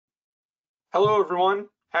Hello, everyone.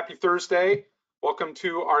 Happy Thursday. Welcome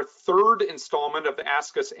to our third installment of the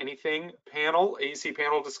Ask Us Anything panel, AEC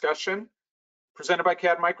panel discussion, presented by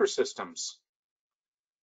CAD Microsystems.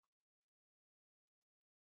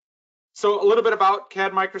 So a little bit about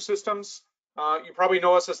CAD Microsystems. You probably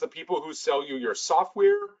know us as the people who sell you your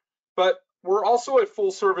software, but we're also a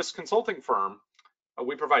full service consulting firm.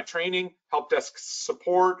 We provide training, help desk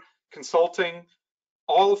support, consulting,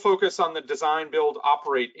 all focus on the design, build,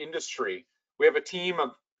 operate industry. We have a team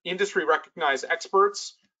of industry recognized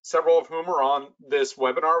experts, several of whom are on this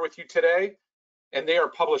webinar with you today, and they are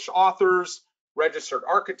published authors, registered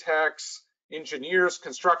architects, engineers,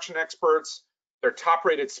 construction experts. They're top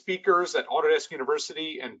rated speakers at Autodesk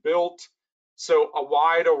University and Built, so a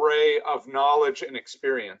wide array of knowledge and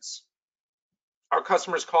experience. Our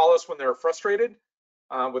customers call us when they're frustrated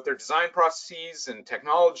with their design processes and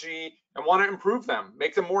technology and want to improve them,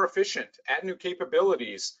 make them more efficient, add new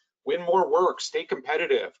capabilities, win more work, stay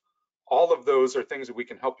competitive. All of those are things that we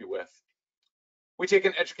can help you with. We take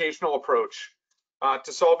an educational approach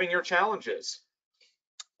to solving your challenges.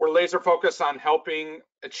 We're laser focused on helping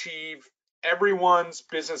achieve everyone's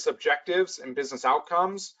business objectives and business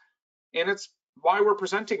outcomes. And it's why we're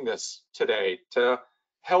presenting this today, to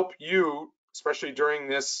help you, especially during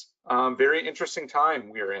this very interesting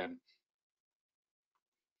time we're in.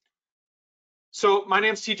 So my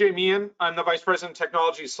name's TJ Meehan. I'm the Vice President of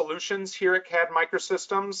Technology Solutions here at CAD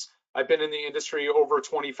Microsystems. I've been in the industry over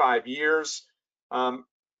 25 years, and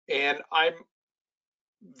I'm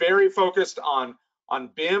very focused on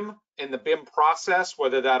BIM and the BIM process,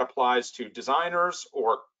 whether that applies to designers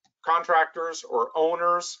or contractors or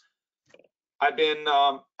owners. I've been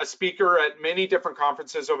a speaker at many different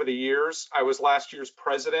conferences over the years. I was last year's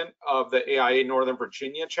president of the AIA Northern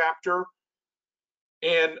Virginia chapter.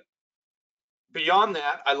 And beyond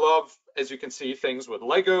that, I love, as you can see, things with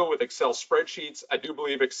Lego, with Excel spreadsheets. I do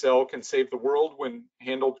believe Excel can save the world when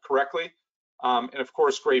handled correctly. And of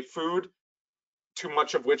course, great food, too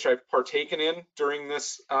much of which I've partaken in during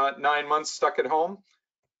this 9 months stuck at home.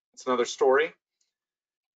 It's another story.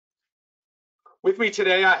 With me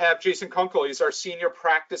today, I have Jason Kunkel. He's our Senior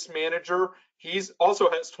Practice Manager. He also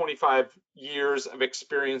has 25 years of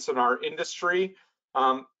experience in our industry.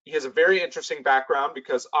 He has a very interesting background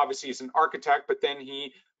because obviously he's an architect, but then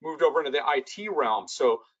he moved over into the IT realm.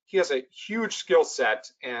 So he has a huge skill set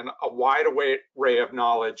and a wide array of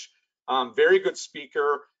knowledge. Very good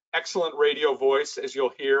speaker, excellent radio voice, as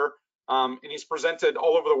you'll hear, and he's presented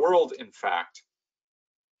all over the world, in fact.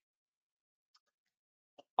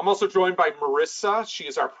 I'm also joined by Marissa. She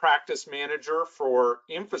is our practice manager for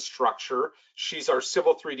infrastructure. She's our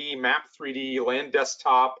Civil 3D, Map 3D, Land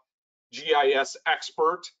Desktop, GIS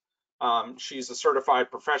expert. She's a certified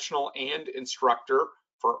professional and instructor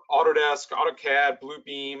for Autodesk, AutoCAD,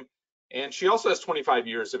 Bluebeam, and she also has 25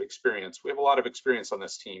 years of experience. We have a lot of experience on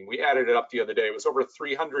this team. We added it up the other day. It was over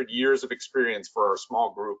 300 years of experience for our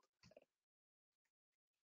small group.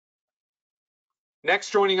 Next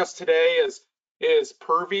joining us today is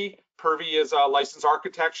Purvi. Purvi is a licensed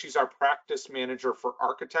architect. She's our practice manager for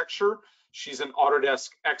architecture. She's an Autodesk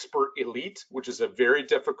Expert Elite, which is a very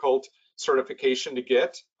difficult certification to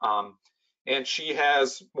get. And she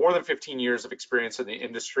has more than 15 years of experience in the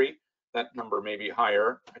industry. That number may be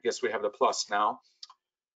higher. I guess we have the plus now.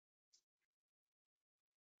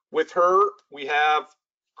 With her, we have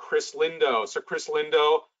Chris Lindo. So Chris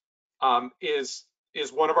Lindo is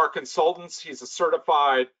one of our consultants. He's a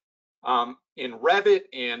certified in Revit,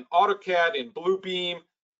 in AutoCAD, in Bluebeam,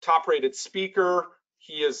 top-rated speaker.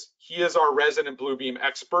 He is our resident Bluebeam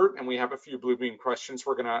expert, and we have a few Bluebeam questions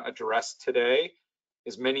we're going to address today.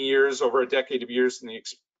 His many years, over a decade of years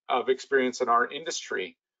of experience in our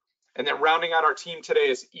industry. And then rounding out our team today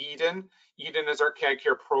is Eden. Eden is our CAD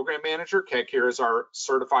Care program manager. CAD Care is our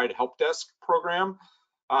certified help desk program.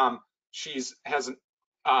 She has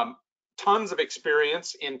tons of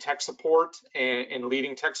experience in tech support and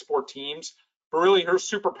leading tech support teams, but really her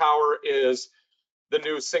superpower is the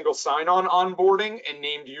new single sign-on onboarding and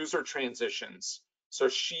named user transitions. So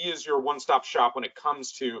she is your one-stop shop when it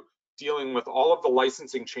comes to dealing with all of the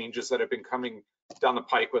licensing changes that have been coming down the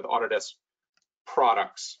pike with Autodesk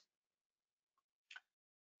products.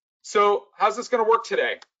 So how's this going to work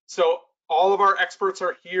today? So all of our experts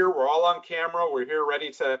are here. We're all on camera. We're here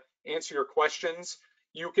ready to answer your questions.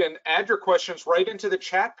 You can add your questions right into the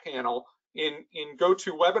chat panel in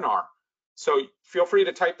GoToWebinar. So feel free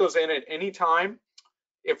to type those in at any time.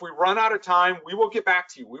 If we run out of time, we will get back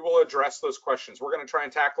to you. We will address those questions. We're going to try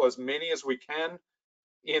and tackle as many as we can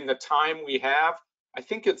in the time we have. I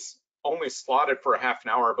think it's only slotted for a half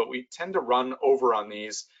an hour, but we tend to run over on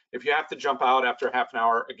these If you have to jump out after half an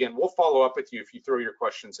hour, again, we'll follow up with you if you throw your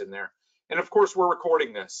questions in there. And of course, we're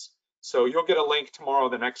recording this. So you'll get a link tomorrow,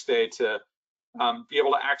 the next day, to be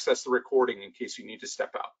able to access the recording in case you need to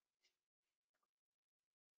step out.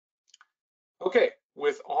 Okay,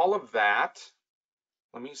 with all of that,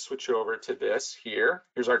 let me switch over to this here.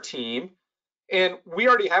 Here's our team. And we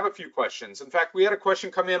already have a few questions. In fact, we had a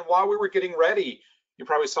question come in while we were getting ready. You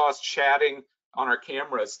probably saw us chatting on our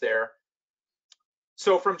cameras there.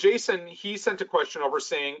 So from Jason, he sent a question over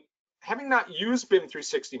saying, having not used BIM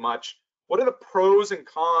 360 much, what are the pros and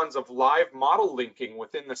cons of live model linking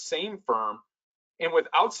within the same firm and with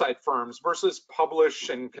outside firms versus publish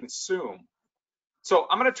and consume? So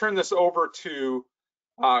I'm going to turn this over to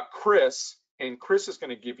Chris, and Chris is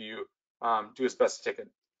going to give you, do his best to take an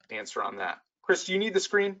answer on that. Chris, do you need the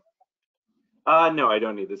screen? No, I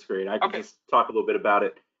don't need the screen. I can just talk a little bit about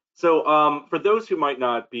it. So for those who might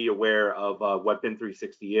not be aware of what BIM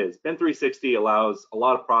 360 is, BIM 360 allows a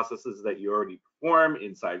lot of processes that you already perform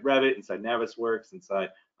inside Revit, inside Navisworks, inside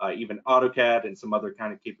even AutoCAD and some other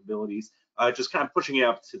kind of capabilities, just kind of pushing it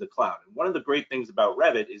up to the cloud. And one of the great things about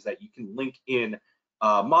Revit is that you can link in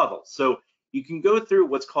models. So you can go through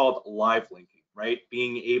what's called live linking, right?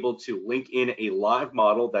 Being able to link in a live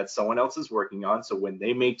model that someone else is working on. So when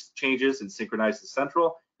they make changes and synchronize the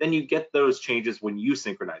central, then you get those changes when you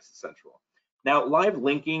synchronize the central. Now, live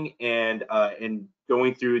linking and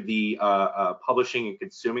going through the publishing and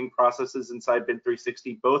consuming processes inside BIM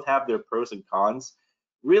 360 both have their pros and cons.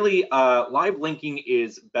 Really, live linking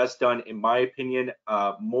is best done, in my opinion,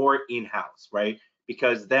 more in-house, right?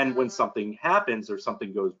 Because then when something happens or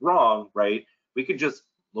something goes wrong, right, we could just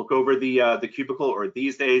look over the cubicle, or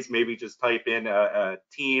these days maybe just type in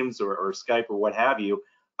Teams or Skype or what have you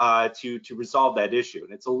to resolve that issue.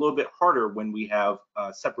 And it's a little bit harder when we have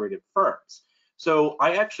separated firms. So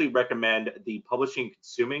I actually recommend the publishing and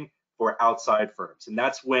consuming for outside firms, and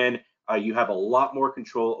that's when you have a lot more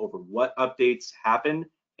control over what updates happen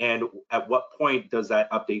and at what point does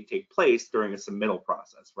that update take place during a submittal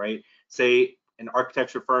process, right? Say an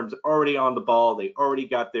architecture firm's already on the ball, they already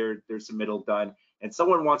got their submittal done, and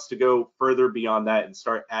someone wants to go further beyond that and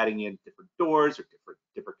start adding in different doors or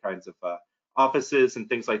different kinds of offices and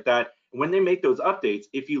things like that. And when they make those updates,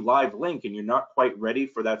 if you live link and you're not quite ready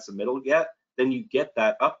for that submittal yet, then you get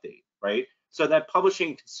that update, right? So that publishing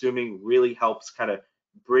and consuming really helps kind of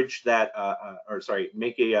bridge that,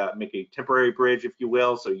 make a temporary bridge, if you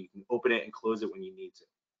will, so you can open it and close it when you need to.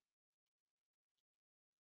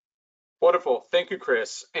 Wonderful, thank you,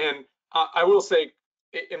 Chris. And I will say,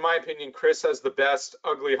 in my opinion, Chris has the best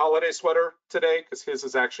ugly holiday sweater today because his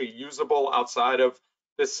is actually usable outside of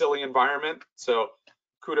this silly environment. So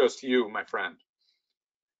kudos to you, my friend.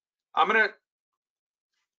 I'm gonna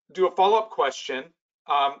do a follow-up question.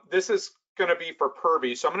 This is gonna be for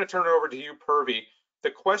Purvi. So I'm gonna turn it over to you, Purvi.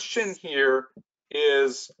 The question here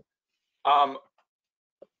is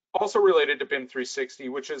also related to BIM 360,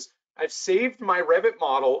 which is, I've saved my Revit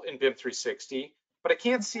model in BIM 360, but I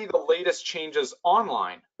can't see the latest changes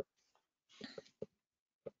online.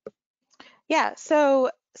 Yeah, so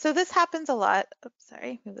this happens a lot. Oops,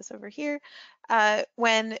 sorry, move this over here.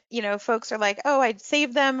 When folks are like, oh, I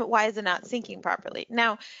saved them, why is it not syncing properly?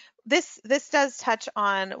 Now, this does touch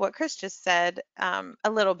on what Chris just said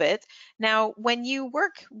a little bit. Now, when you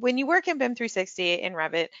work in BIM 360 in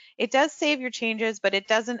Revit, it does save your changes, but it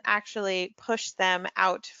doesn't actually push them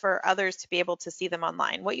out for others to be able to see them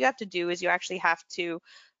online. What you have to do is you actually have to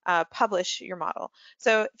publish your model.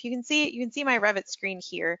 So if you can see my Revit screen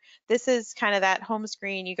here. This is kind of that home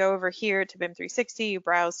screen. You go over here to BIM 360, you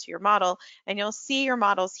browse to your model, and you'll see your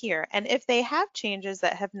models here. And if they have changes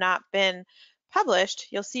that have not been published,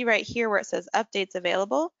 you'll see right here where it says updates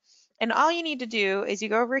available. And all you need to do is you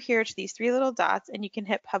go over here to these three little dots and you can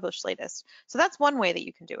hit publish latest. So that's one way that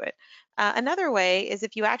you can do it. Another way is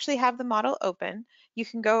if you actually have the model open, you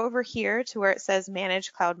can go over here to where it says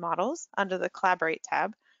manage cloud models under the collaborate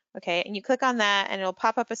tab. Okay, and you click on that and it'll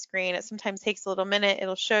pop up a screen. It sometimes takes a little minute.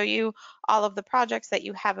 It'll show you all of the projects that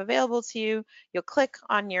you have available to you. You'll click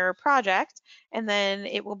on your project and then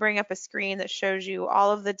it will bring up a screen that shows you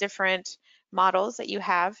all of the different models that you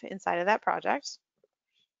have inside of that project.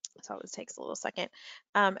 So it always takes a little second.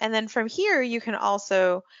 And then from here, you can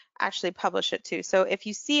also actually publish it too. So if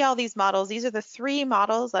you see all these models, these are the 3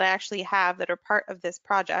 models that I actually have that are part of this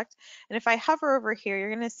project. And if I hover over here, you're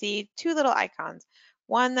going to see 2 little icons.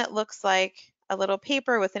 One that looks like a little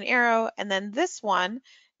paper with an arrow, and then this one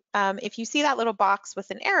if you see that little box with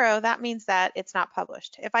an arrow, that means that it's not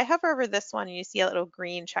published. If I hover over this one and you see a little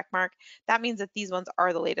green check mark, that means that these ones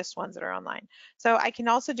are the latest ones that are online. So I can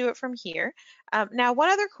also do it from here. Now, one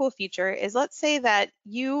other cool feature is, let's say that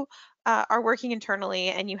you are working internally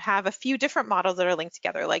and you have a few different models that are linked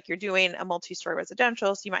together, like you're doing a multi-story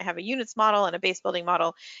residential, so you might have a units model and a base building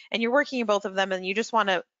model, and you're working in both of them and you just want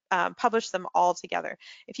to publish them all together.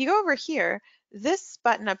 If you go over here, this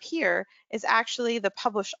button up here is actually the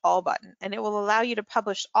publish all button, and it will allow you to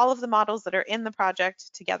publish all of the models that are in the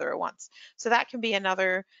project together at once. So that can be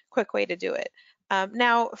another quick way to do it.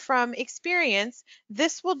 Now, from experience,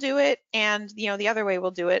 this will do it, and the other way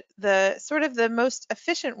will do it. The sort of the most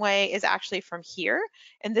efficient way is actually from here,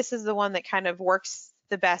 and this is the one that kind of works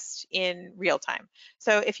the best in real time.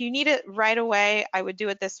 So if you need it right away, I would do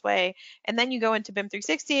it this way, and then you go into BIM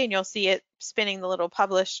 360 and you'll see it spinning the little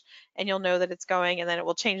publish, and you'll know that it's going, and then it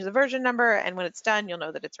will change the version number, and when it's done, you'll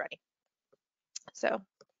know that it's ready. So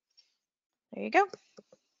there you go.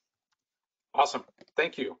 Awesome,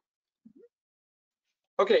 thank you.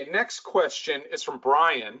 Okay, next question is from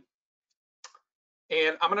Brian.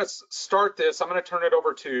 And I'm going to start this. I'm going to turn it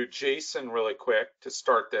over to Jason really quick to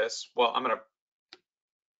start this. Well,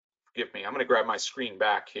 forgive me, I'm going to grab my screen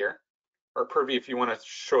back here. Or Privy, if you want to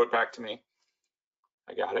show it back to me.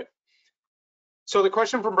 I got it. So the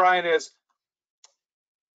question from Brian is,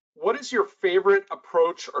 what is your favorite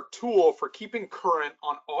approach or tool for keeping current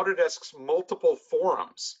on Autodesk's multiple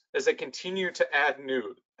forums as they continue to add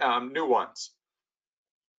new ones?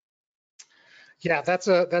 Yeah, that's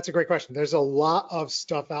a great question. There's a lot of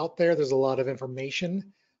stuff out there. There's a lot of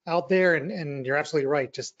information out there, and you're absolutely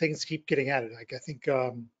right. Just things keep getting added. Like I think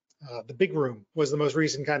the big room was the most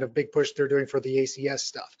recent kind of big push they're doing for the ACS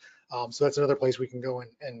stuff. So that's another place we can go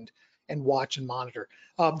and watch and monitor.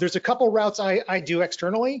 There's a couple routes I do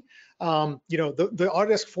externally. The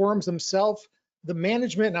Autodesk forums themselves, the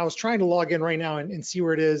management, and I was trying to log in right now and see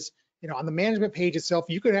where it is. On the management page itself,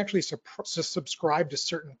 you can actually subscribe to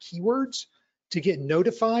certain keywords to get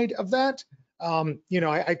notified of that.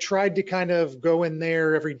 I tried to kind of go in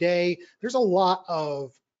there every day. There's a lot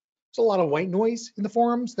of white noise in the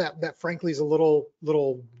forums that frankly is a little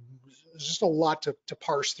just a lot to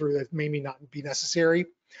parse through that maybe not be necessary.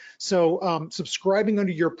 So subscribing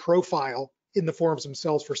under your profile in the forums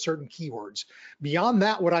themselves for certain keywords. Beyond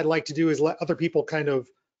that, what I'd like to do is let other people kind of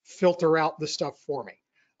filter out the stuff for me.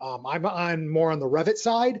 I'm more on the Revit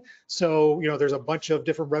side. So, there's a bunch of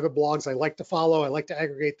different Revit blogs I like to follow. I like to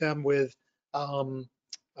aggregate them with Flipboard,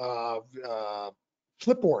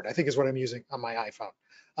 I think is what I'm using on my iPhone.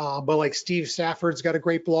 But like Steve Stafford's got a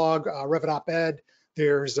great blog, Revit Op-Ed.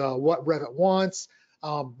 There's What Revit Wants.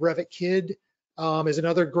 Revit Kid is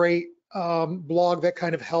another great blog that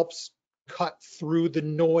kind of helps cut through the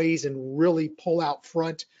noise and really pull out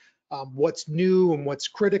front what's new and what's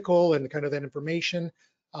critical and kind of that information.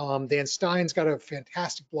 Dan Stein's got a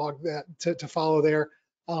fantastic blog to follow there.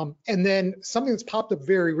 And then something that's popped up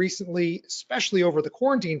very recently, especially over the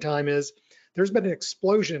quarantine time, is there's been an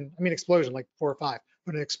explosion, like 4 or 5,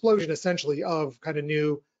 but an explosion essentially of kind of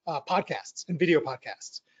new podcasts and video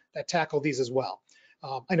podcasts that tackle these as well.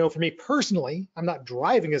 I know for me personally, I'm not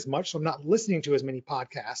driving as much, so I'm not listening to as many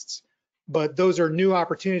podcasts, but those are new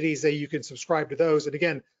opportunities that you can subscribe to those. And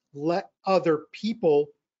again, let other people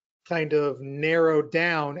kind of narrow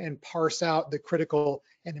down and parse out the critical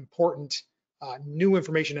and important new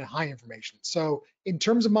information and high information. So in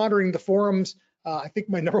terms of monitoring the forums, I think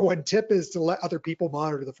my number one tip is to let other people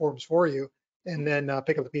monitor the forums for you and then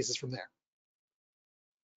pick up the pieces from there.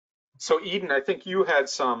 So Eden, I think you had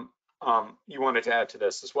some you wanted to add to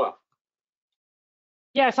this as well.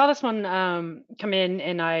 Yeah, I saw this one come in,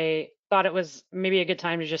 and I thought it was maybe a good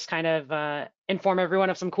time to just kind of inform everyone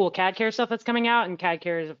of some cool CAD Care stuff that's coming out. And CAD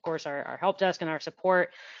Care is, of course, our help desk and our support.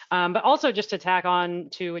 But also just to tack on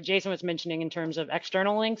to what Jason was mentioning in terms of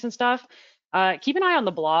external links and stuff, keep an eye on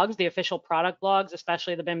the blogs, the official product blogs,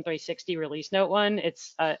 especially the BIM 360 release note one.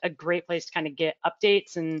 It's a great place to kind of get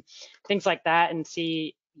updates and things like that and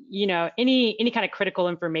see any kind of critical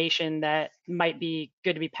information that might be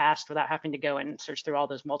good to be passed without having to go and search through all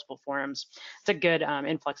those multiple forums. It's a good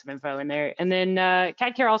influx of info in there. And then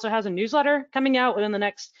CAD Care also has a newsletter coming out within the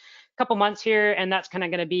next couple months here, and that's kind of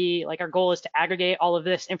going to be like our goal is to aggregate all of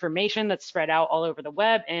this information that's spread out all over the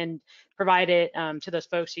web and provide it to those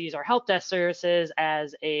folks who use our help desk services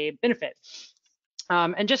as a benefit.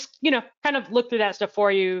 And just kind of look through that stuff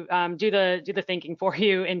for you, do the thinking for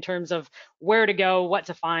you in terms of where to go, what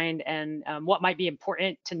to find, and what might be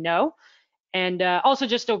important to know. And also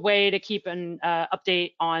just a way to keep an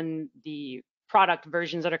update on the product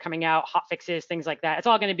versions that are coming out, hot fixes, things like that. It's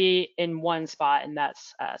all going to be in one spot, and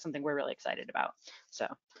that's something we're really excited about. So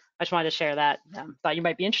I just wanted to share that. Thought you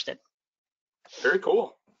might be interested. Very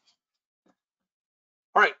cool.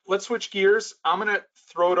 All right, let's switch gears. I'm going to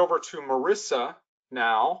throw it over to Marissa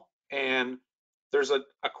now, and there's a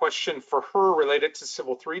question for her related to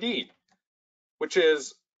Civil 3D, which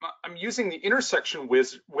is, I'm using the intersection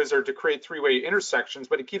wizard to create three-way intersections,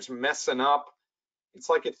 but it keeps messing up. It's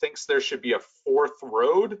like it thinks there should be a fourth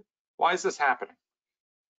road. Why is this happening?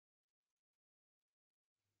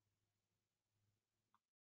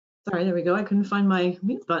 Sorry, there we go. I couldn't find my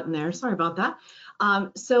mute button there. Sorry about that.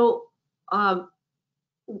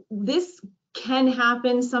 This can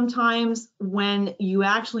happen sometimes when you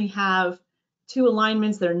actually have two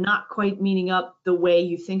alignments that are not quite meeting up the way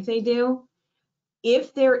you think they do.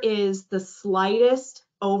 If there is the slightest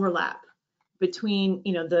overlap between,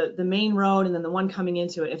 you know, the main road and then the one coming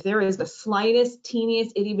into it, if there is the slightest,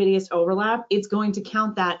 teeniest, itty bittiest overlap, it's going to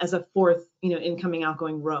count that as a fourth, you know, incoming,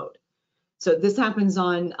 outgoing road. So this happens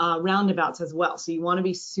on roundabouts as well. So you want to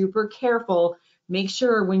be super careful. Make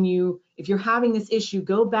sure if you're having this issue,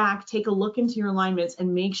 go back, take a look into your alignments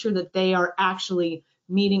and make sure that they are actually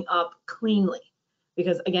meeting up cleanly.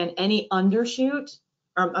 Because again, any undershoot,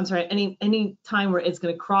 or I'm sorry, any time where it's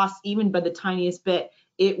going to cross even by the tiniest bit,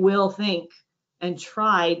 it will think and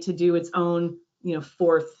try to do its own, you know,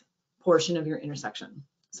 fourth portion of your intersection.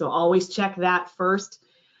 So always check that first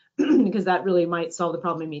because that really might solve the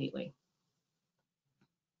problem immediately.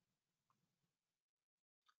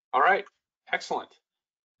 All right, excellent.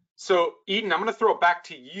 So Eden, I'm going to throw it back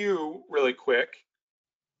to you really quick.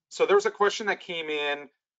 So there's a question that came in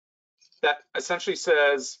that essentially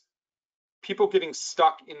says, people getting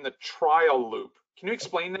stuck in the trial loop. Can you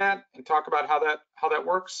explain that and talk about how that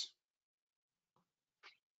works?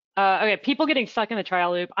 Okay, people getting stuck in the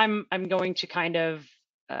trial loop. I'm going to kind of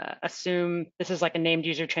assume this is like a named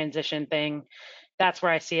user transition thing. That's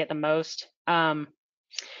where I see it the most.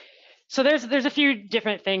 So there's a few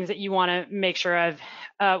different things that you want to make sure of.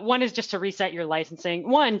 One is just to reset your licensing.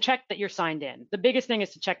 One, check that you're signed in. The biggest thing is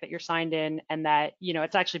to check that you're signed in and that, you know,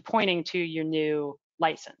 it's actually pointing to your new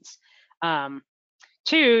license.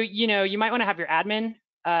 Two, you know, you might want to have your admin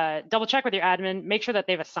double check with your admin, make sure that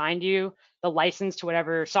they've assigned you the license to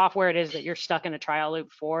whatever software it is that you're stuck in a trial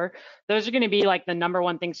loop for. Those are going to be like the number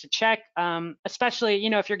one things to check, especially, you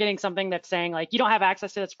know, if you're getting something that's saying like you don't have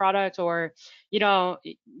access to this product or you don't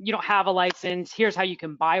have a license, here's how you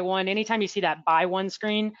can buy one. Anytime you see that buy one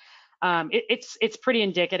screen, it's pretty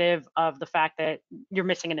indicative of the fact that you're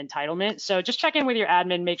missing an entitlement. So just check in with your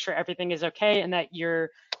admin, make sure everything is okay and that you're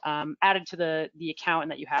added to the account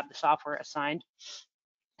and that you have the software assigned.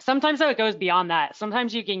 Sometimes though it goes beyond that.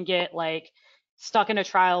 Sometimes you can get like stuck in a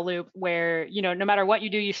trial loop where, you know, no matter what you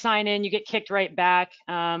do, you sign in, you get kicked right back.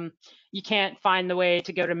 You can't find the way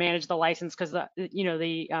to go to manage the license because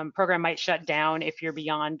the program might shut down if you're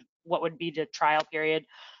beyond what would be the trial period.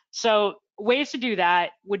 So ways to do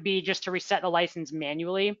that would be just to reset the license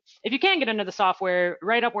manually. If you can't get into the software,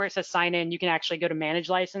 right up where it says sign in, you can actually go to manage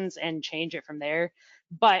license and change it from there.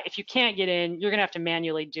 But if you can't get in, you're gonna have to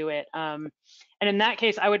manually do it. And in that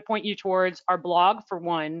case, I would point you towards our blog for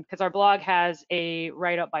one, because our blog has a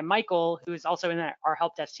write-up by Michael, who's also in our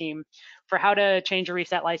help desk team, for how to change or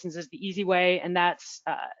reset licenses the easy way. And that's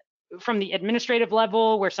from the administrative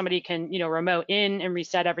level where somebody can, you know, remote in and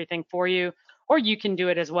reset everything for you, or you can do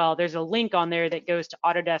it as well. There's a link on there that goes to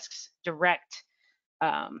Autodesk's direct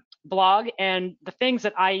blog, and the things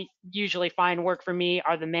that I usually find work for me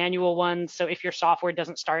are the manual ones. So if your software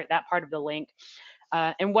doesn't start that part of the link,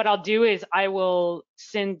 and what I'll do is I will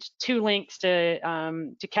send 2 links to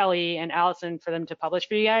Kelly and Allison for them to publish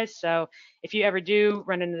for you guys. So if you ever do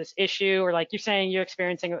run into this issue, or like you're saying you're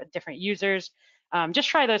experiencing it with different users, just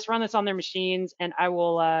try this, run this on their machines, and I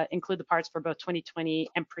will include the parts for both 2020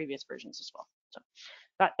 and previous versions as well. So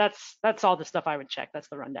that's all the stuff I would check. That's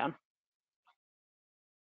the rundown.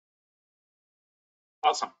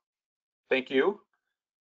 Awesome. Thank you.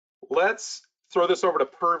 Let's throw this over to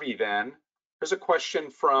Purvi then. Here's a question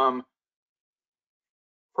from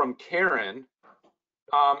Karen.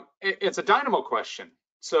 It's a Dynamo question.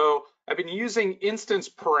 So I've been using instance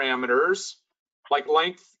parameters like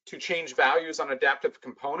length to change values on adaptive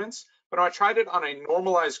components, but when I tried it on a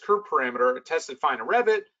normalized curve parameter, it tested fine in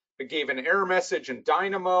Revit, it gave an error message in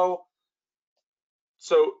Dynamo.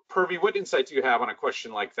 So Purvi, what insight do you have on a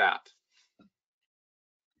question like that?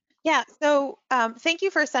 Yeah, so thank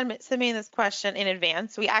you for submitting this question in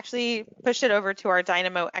advance. We actually pushed it over to our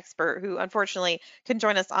Dynamo expert who unfortunately couldn't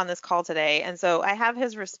join us on this call today. And so I have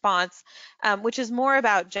his response, which is more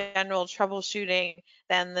about general troubleshooting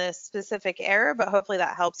than the specific error, but hopefully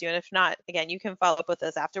that helps you. And if not, again, you can follow up with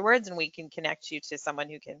us afterwards and we can connect you to someone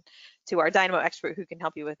who can, to our Dynamo expert who can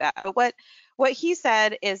help you with that. But what he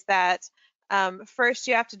said is that first,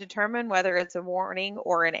 you have to determine whether it's a warning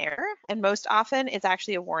or an error, and most often it's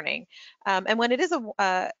actually a warning. And when it is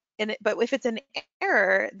but if it's an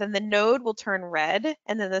error, then the node will turn red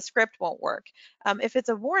and then the script won't work. If it's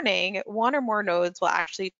a warning, one or more nodes will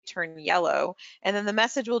actually turn yellow, and then the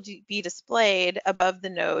message will be displayed above the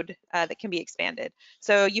node that can be expanded.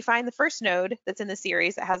 So you find the first node that's in the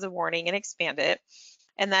series that has a warning and expand it,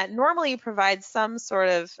 and that normally provides some sort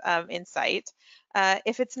of insight.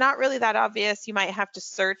 If it's not really that obvious, you might have to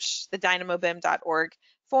search the dynamobim.org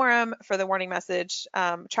forum for the warning message.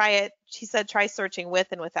 Try it. She said try searching with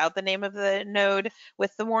and without the name of the node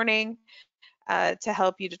with the warning to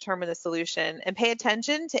help you determine the solution. And pay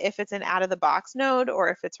attention to if it's an out-of-the-box node or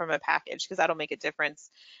if it's from a package, because that'll make a difference,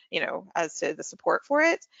 as to the support for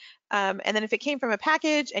it. And then if it came from a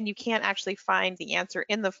package and you can't actually find the answer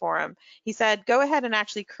in the forum, he said go ahead and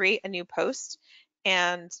actually create a new post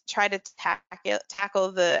and try to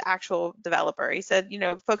tackle the actual developer. He said,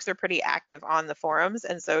 folks are pretty active on the forums,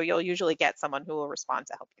 and so you'll usually get someone who will respond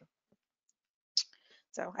to help you.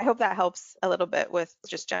 So I hope that helps a little bit with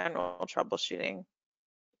just general troubleshooting.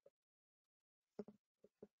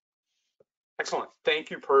 Excellent.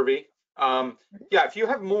 Thank you, Purvi. Yeah, if you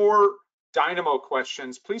have more Dynamo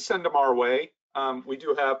questions, please send them our way. We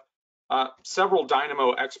do have several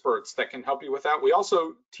Dynamo experts that can help you with that. We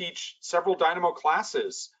also teach several Dynamo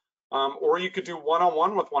classes, or you could do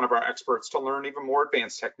one-on-one with one of our experts to learn even more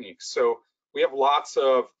advanced techniques. So we have lots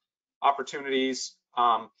of opportunities,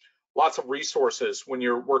 lots of resources when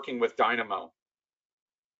you're working with Dynamo.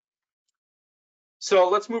 So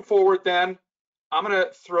let's move forward then. I'm going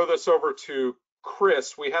to throw this over to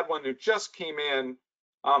Chris. We had one who just came in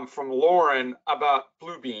from Lauren about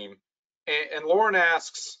Bluebeam. And Lauren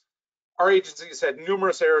asks, our agency has had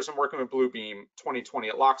numerous errors in working with Bluebeam 2020.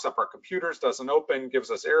 It locks up our computers, doesn't open,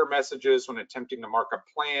 gives us error messages when attempting to mark up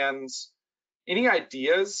plans. Any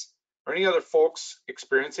ideas or any other folks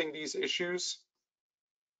experiencing these issues?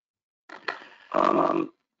 So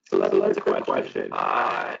that's a good question.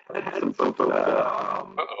 I had some folks hold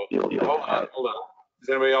on. Is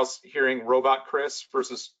anybody else hearing robot Chris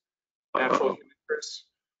versus natural human Chris?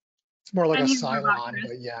 It's more like a Cylon,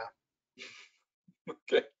 but yeah.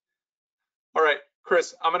 Okay. All right,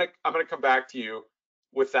 Chris, I'm gonna come back to you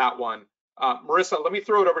with that one. Marissa, let me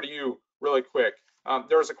throw it over to you really quick.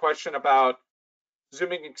 There was a question about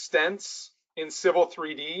zooming extents in Civil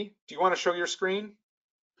 3D. Do you want to show your screen?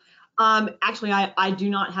 Actually, I do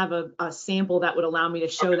not have a sample that would allow me to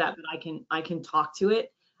show that, but I can talk to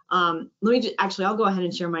it. Let me I'll go ahead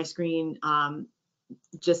and share my screen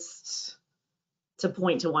just to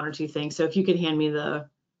point to one or two things. So if you could hand me the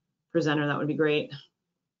presenter, that would be great.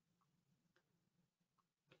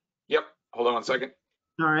 Yep, hold on one second.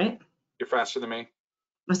 All right. You're faster than me.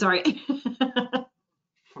 I'm sorry.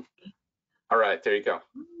 All right, there you go.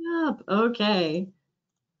 Yep. Okay.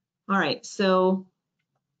 All right, so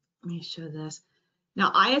let me show this.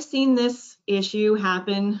 Now, I have seen this issue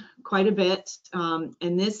happen quite a bit, and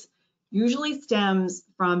this usually stems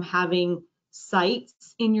from having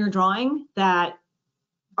sites in your drawing that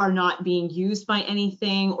are not being used by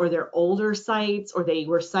anything, or they're older sites, or they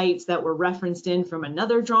were sites that were referenced in from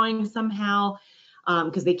another drawing somehow,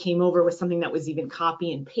 because they came over with something that was even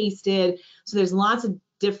copy and pasted. So there's lots of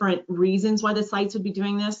different reasons why the sites would be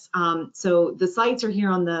doing this. So the sites are here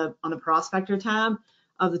on the prospector tab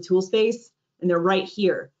of the tool space, and they're right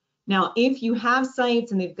here. Now, if you have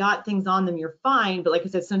sites and they've got things on them, you're fine. But like I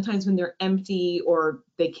said, sometimes when they're empty or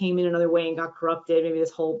they came in another way and got corrupted, maybe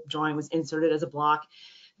this whole drawing was inserted as a block,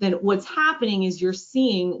 then what's happening is you're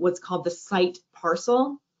seeing what's called the site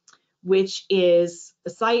parcel, which is the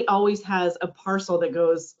site always has a parcel that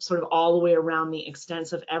goes sort of all the way around the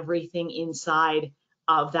extents of everything inside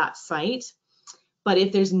of that site. But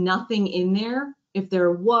if there's nothing in there, if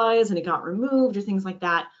there was and it got removed or things like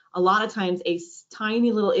that, a lot of times a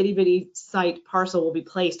tiny little itty bitty site parcel will be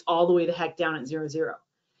placed all the way the heck down at 0, 0.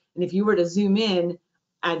 And if you were to zoom in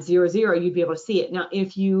at 0, 0, you'd be able to see it. Now,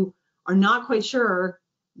 if you are not quite sure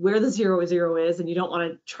where the 0, 0 is and you don't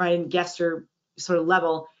want to try and guess your sort of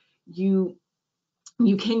level, you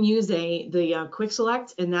can use the quick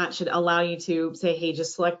select, and that should allow you to say, hey,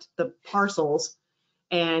 just select the parcels,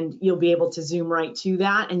 and you'll be able to zoom right to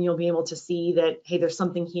that, and you'll be able to see that, hey, there's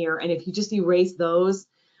something here. And if you just erase those,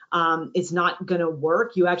 it's not going to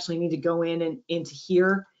work. You actually need to go in and into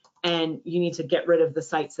here, and you need to get rid of the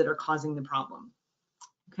sites that are causing the problem.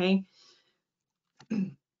 Okay.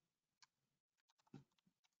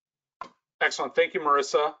 Excellent. Thank you,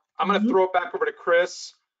 Marissa. I'm going to throw it back over to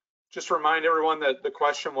Chris. Just remind everyone that the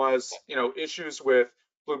question was, issues with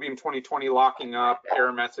Bluebeam 2020 locking up,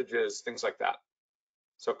 error messages, things like that.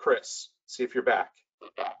 So Chris, see if you're back.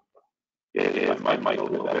 Yeah, my mic a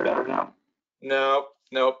little better now. Nope.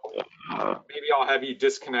 Maybe I'll have you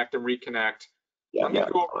disconnect and reconnect. Let me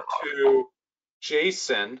go over to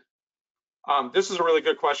Jason. This is a really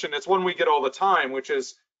good question. It's one we get all the time, which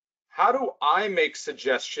is, how do I make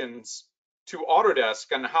suggestions to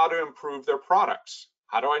Autodesk on how to improve their products?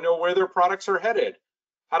 How do I know where their products are headed?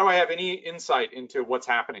 How do I have any insight into what's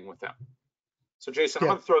happening with them? So Jason, I'm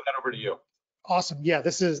going to throw that over to you. Awesome. Yeah,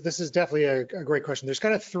 this is definitely a great question. There's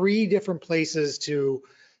kind of 3 different places to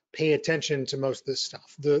pay attention to most of this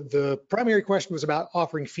stuff. The primary question was about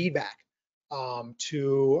offering feedback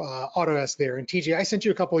to Autodesk there. And TJ, I sent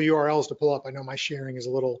you a couple of URLs to pull up. I know my sharing is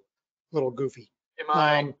a little goofy. Am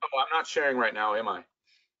I? I'm not sharing right now, am I?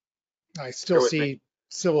 I still see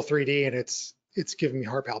Civil 3D, and it's giving me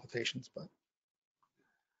heart palpitations, but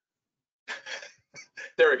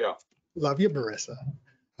there we go. Love you, Marissa.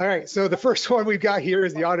 All right, so the first one we've got here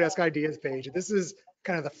is the Autodesk Ideas page. This is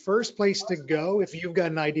kind of the first place to go if you've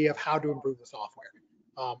got an idea of how to improve the software.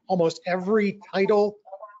 Almost every title,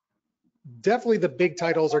 definitely the big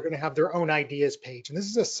titles, are going to have their own ideas page, and this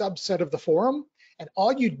is a subset of the forum. And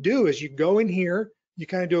all you do is you go in here, you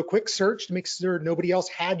kind of do a quick search to make sure nobody else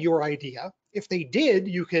had your idea. If they did,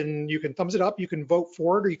 you can thumbs it up, you can vote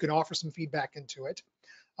for it, or you can offer some feedback into it.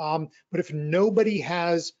 But if nobody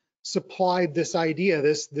has supplied this idea,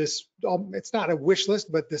 this it's not a wish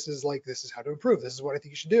list, but this is how to improve. This is what I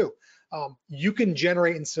think you should do. You can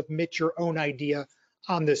generate and submit your own idea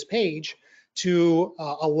on this page to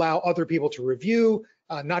allow other people to review,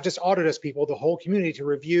 not just Autodesk people, the whole community to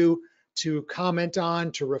review, to comment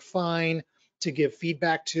on, to refine, to give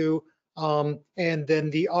feedback to. And then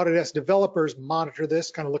the Autodesk developers monitor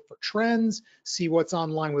this, kind of look for trends, see what's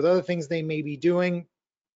online with other things they may be doing,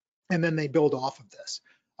 and then they build off of this.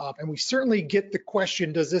 And we certainly get the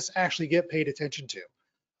question, does this actually get paid attention to?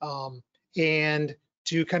 And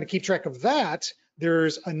to kind of keep track of that,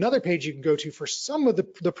 there's another page you can go to for some of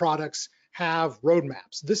the products have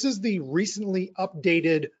roadmaps. This is the recently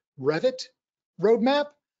updated Revit roadmap.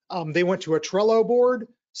 They went to a Trello board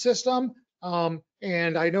system.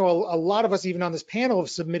 And I know a lot of us, even on this panel, have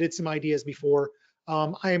submitted some ideas before.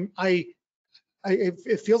 It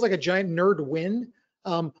feels like a giant nerd win.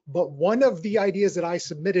 But one of the ideas that I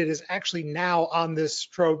submitted is actually now on the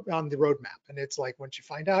roadmap. And it's like, once you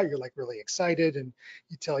find out, you're like really excited, and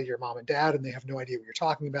you tell your mom and dad, and they have no idea what you're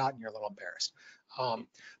talking about, and you're a little embarrassed.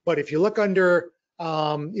 But if you look under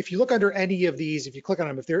any of these, if you click on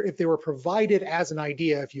them, if they were provided as an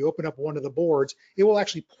idea, if you open up one of the boards, it will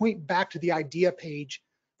actually point back to the idea page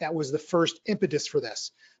that was the first impetus for this.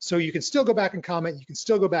 So you can still go back and comment, you can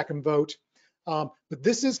still go back and vote. But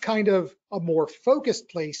this is kind of a more focused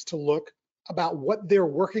place to look about what they're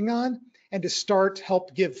working on and to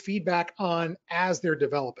help give feedback on as they're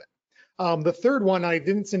developing. The third one, I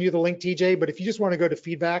didn't send you the link, TJ, but if you just want to go to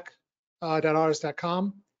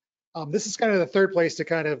feedback.autodesk.com, this is kind of the third place to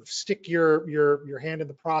kind of stick your hand in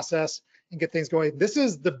the process and get things going. This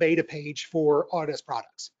is the beta page for Autodesk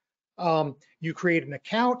products. You create an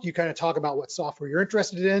account, you kind of talk about what software you're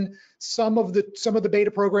interested in. Some of the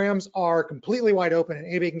beta programs are completely wide open and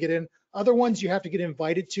anybody can get in. Other ones you have to get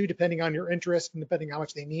invited to depending on your interest and depending on how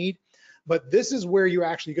much they need. But this is where you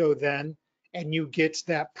actually go then, and you get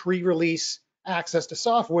that pre-release access to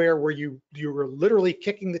software where you're literally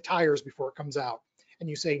kicking the tires before it comes out. And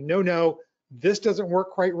you say, no, this doesn't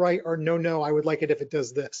work quite right, or no, I would like it if it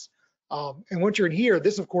does this. And once you're in here,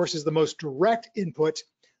 this of course is the most direct input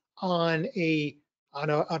on a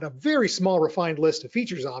very small refined list of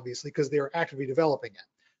features, obviously, because they are actively developing it.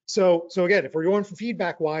 So again, if we're going from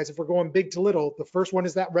feedback wise, if we're going big to little, the first one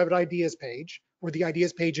is that Revit ideas page, or the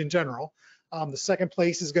ideas page in general. The second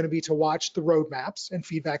place is going to be to watch the roadmaps and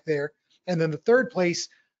feedback there. And then the third place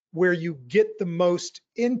where you get the most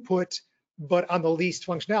input, but on the least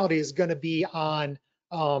functionality, is going to be on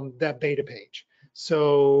that beta page.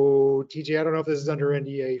 So TJ, I don't know if this is under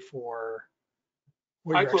NDA for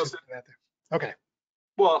what you're actually looking at there. Okay.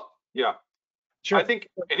 Well, yeah. Sure. I think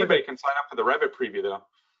anybody can sign up for the Revit preview though.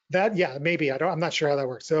 Yeah, maybe. I'm not sure how that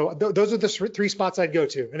works. So those are the 3 spots I'd go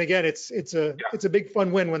to. And again, it's a big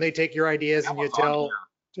fun win when they take your ideas and you tell.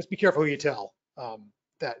 Just be careful who you tell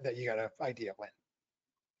that you got an idea win.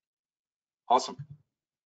 Awesome.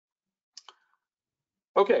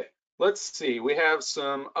 Okay, let's see. We have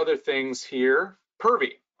some other things here.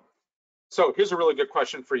 Purvy. So here's a really good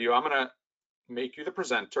question for you. I'm going to make you the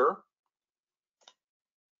presenter.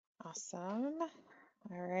 Awesome.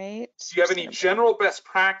 All right. Do you have any general best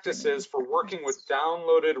practices for working with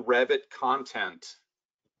downloaded Revit content?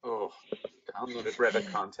 Oh, downloaded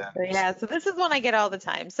Revit content. Yeah, so this is one I get all the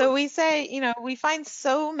time. So we say, we find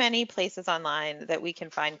so many places online that we can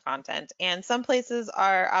find content, and some places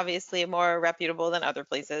are obviously more reputable than other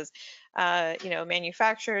places.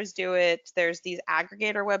 Manufacturers do it. There's these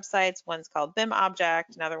aggregator websites. One's called BIM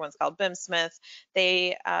Object, another one's called BIM Smith.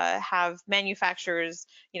 They have manufacturers,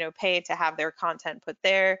 pay to have their content put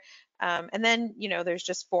there. And then, there's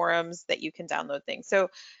just forums that you can download things. So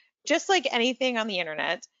just like anything on the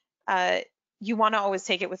internet, you want to always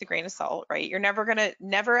take it with a grain of salt, right? You're never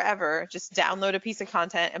ever just download a piece of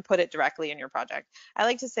content and put it directly in your project. I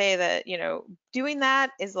like to say that, doing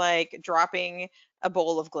that is like dropping a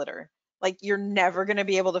bowl of glitter. Like you're never going to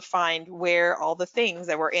be able to find where all the things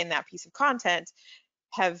that were in that piece of content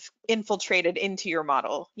have infiltrated into your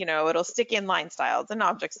model. It'll stick in line styles and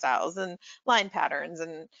object styles and line patterns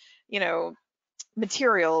and,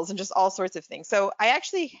 materials and just all sorts of things. So I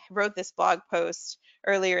actually wrote this blog post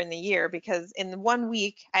earlier in the year because in 1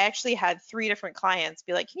 week, I actually had 3 different clients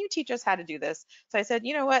be like, can you teach us how to do this? So I said,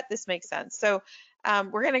 you know what, this makes sense. So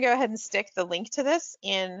we're going to go ahead and stick the link to this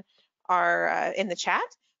in our in the chat.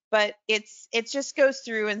 But it just goes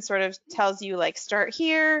through and sort of tells you like start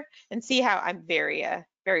here and see how I'm very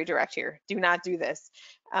direct here. Do not do this.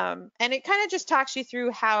 And it kind of just talks you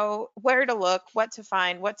through where to look, what to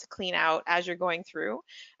find, what to clean out as you're going through.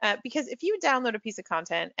 Because if you download a piece of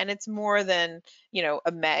content and it's more than,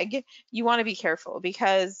 a meg, you want to be careful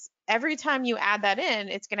because every time you add that in,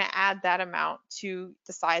 it's going to add that amount to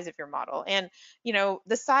the size of your model. And,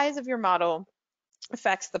 the size of your model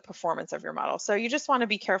affects the performance of your model. So you just want to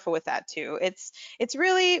be careful with that too. It's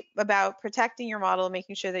really about protecting your model,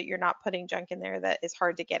 making sure that you're not putting junk in there that is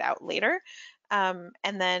hard to get out later. And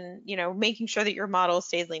then, making sure that your model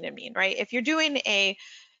stays lean and mean, right? If you're doing a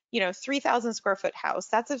 3,000 square foot house,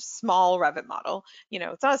 that's a small Revit model.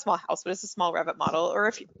 It's not a small house, but it's a small Revit model.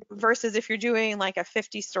 Or versus if you're doing like a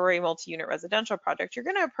 50-story multi-unit residential project, you're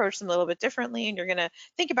going to approach them a little bit differently and you're going to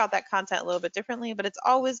think about that content a little bit differently. But it's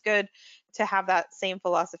always good to have that same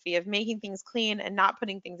philosophy of making things clean and not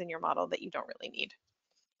putting things in your model that you don't really need.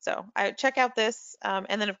 So I check out this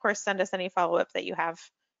and then of course send us any follow-up that you have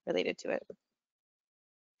related to it.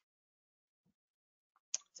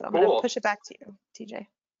 So I'm going to push it back to you, TJ.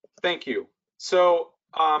 Thank you. So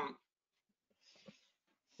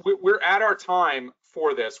we're at our time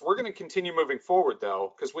for this. We're going to continue moving forward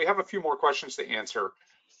though, because we have a few more questions to answer.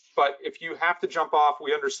 But if you have to jump off,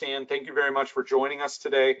 we understand. Thank you very much for joining us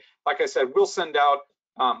today. Like I said, we'll send out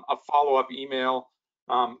a follow-up email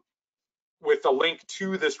with a link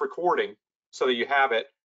to this recording so that you have it.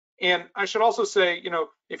 And I should also say,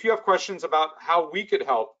 if you have questions about how we could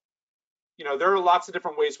help, there are lots of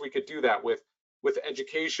different ways we could do that with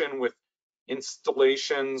education, with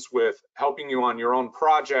installations, with helping you on your own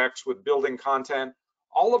projects, with building content.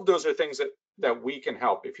 All of those are things that we can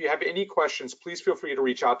help. If you have any questions, please feel free to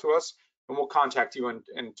reach out to us and we'll contact you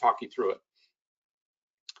and talk you through it.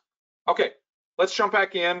 Okay, let's jump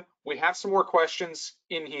back in. We have some more questions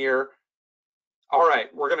in here. All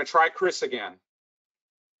right, we're going to try Chris again.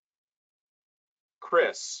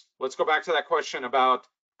 Chris, let's go back to that question about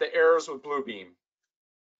the errors with Bluebeam.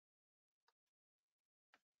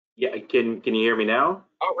 Yeah, can you hear me now?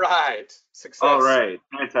 All right, success. All right,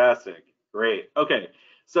 fantastic, great. Okay,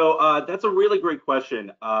 so that's a really great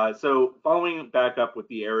question. So following back up with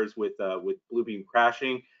the errors with Bluebeam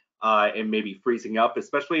crashing and maybe freezing up,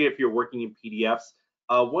 especially if you're working in PDFs,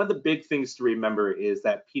 one of the big things to remember is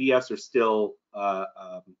that PDFs are still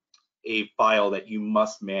a file that you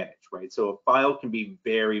must manage, right? So a file can be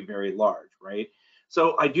very, very large, right?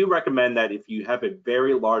 So I do recommend that if you have a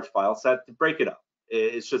very large file set, to break it up.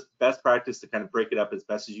 It's just best practice to kind of break it up as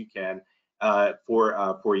best as you can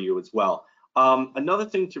for you as well. Another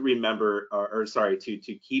thing to remember,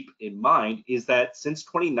 to keep in mind is that since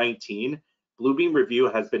 2019, Bluebeam Review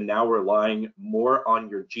has been now relying more on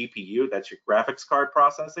your GPU, that's your graphics card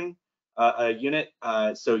processing unit.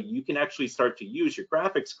 So you can actually start to use your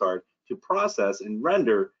graphics card to process and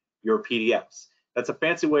render your PDFs. That's a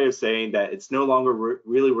fancy way of saying that it's no longer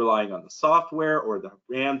really relying on the software or the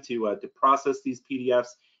RAM to process these PDFs.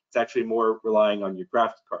 It's actually more relying on your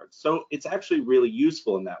graphics card. So it's actually really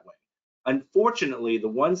useful in that way. Unfortunately, the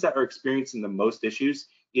ones that are experiencing the most issues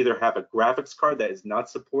either have a graphics card that is not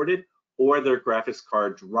supported or their graphics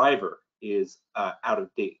card driver is out of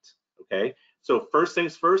date, okay? So first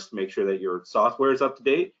things first, make sure that your software is up to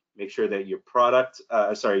date. Make sure that your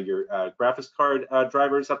your graphics card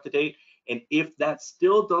driver is up to date. And if that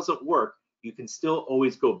still doesn't work, you can still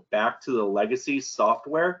always go back to the legacy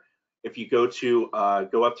software. If you go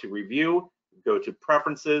up to review, go to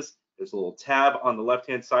preferences, there's a little tab on the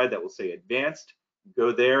left-hand side that will say advanced.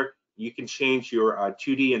 Go there. You can change your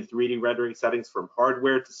 2D and 3D rendering settings from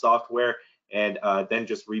hardware to software, and then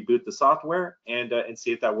just reboot the software and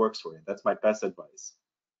see if that works for you. That's my best advice.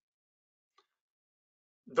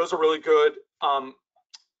 Those are really good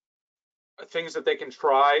things that they can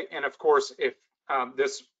try. And of course, if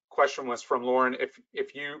this question was from Lauren,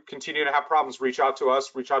 if you continue to have problems, reach out to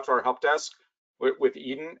us, reach out to our help desk with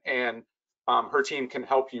Eden, and her team can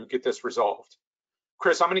help you get this resolved.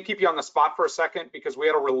 Chris, I'm going to keep you on the spot for a second because we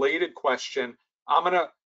had a related question. I'm going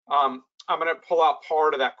to pull out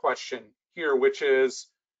part of that question here, which is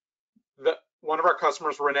that one of our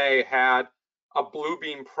customers, Renee, had a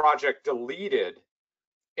Bluebeam project deleted.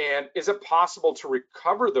 And is it possible to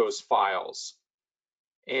recover those files?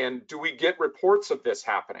 And do we get reports of this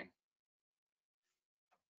happening?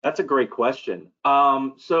 That's a great question.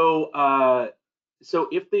 So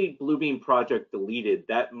if the Bluebeam project deleted,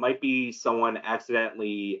 that might be someone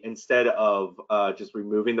accidentally, instead of just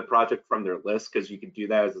removing the project from their list, because you can do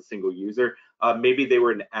that as a single user, maybe they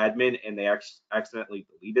were an admin and they accidentally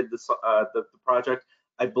deleted the project.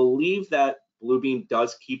 I believe that Bluebeam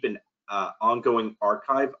does keep an ongoing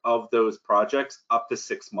archive of those projects up to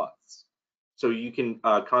 6 months. So you can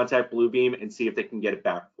contact Bluebeam and see if they can get it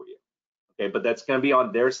back for you. Okay, but that's going to be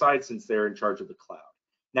on their side since they're in charge of the cloud.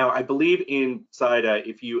 Now, I believe inside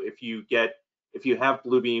if you have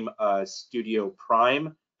Bluebeam Studio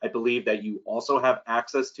Prime, I believe that you also have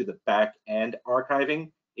access to the back end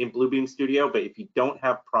archiving in Bluebeam Studio. But if you don't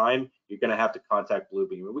have Prime, you're going to have to contact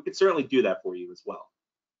Bluebeam, and we could certainly do that for you as well.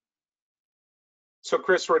 So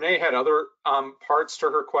Chris, Renee had other parts to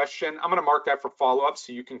her question. I'm going to mark that for follow-up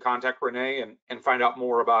so you can contact Renee and find out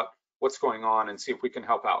more about what's going on and see if we can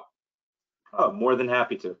help out. Oh, more than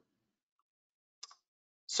happy to.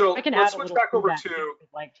 So I can let's add switch back over to,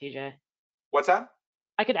 like TJ. What's that?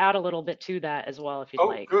 I could add a little bit to that as well if you'd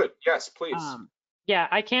like. Oh, good. Yes, please. Yeah,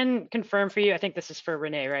 I can confirm for you. I think this is for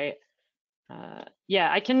Renee, right?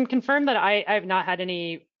 Yeah, I can confirm that I have not had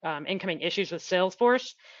any incoming issues with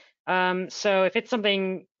Salesforce. So if it's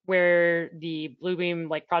something where the Bluebeam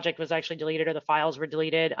project was actually deleted or the files were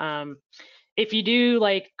deleted, if you do,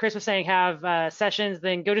 like Chris was saying, have sessions,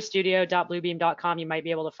 then go to studio.bluebeam.com. You might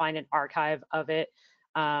be able to find an archive of it.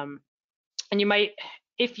 And you might,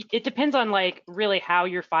 it depends on really how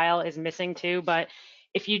your file is missing too, but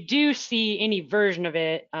if you do see any version of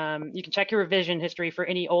it, you can check your revision history for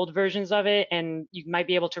any old versions of it, and you might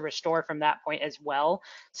be able to restore from that point as well.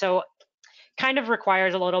 So kind of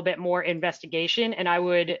requires a little bit more investigation, and I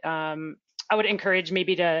would encourage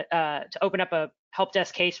maybe to open up a help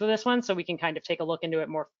desk case for this one so we can kind of take a look into it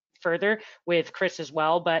more further with Chris as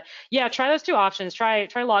well. But yeah, try those two options. Try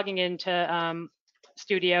logging into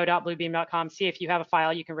studio.bluebeam.com, see if you have a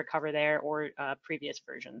file you can recover there or a previous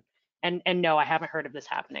version. And no, I haven't heard of this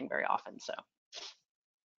happening very often. So.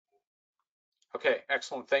 Okay,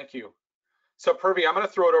 excellent. Thank you. So Purvi, I'm going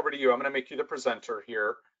to throw it over to you. I'm going to make you the presenter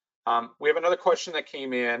here. We have another question that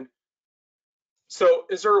came in. So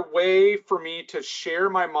is there a way for me to share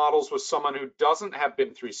my models with someone who doesn't have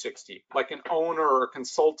BIM 360, like an owner or a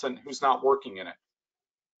consultant who's not working in it?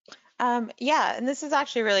 Yeah, and this is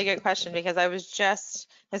actually a really good question because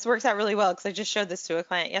this works out really well because I just showed this to a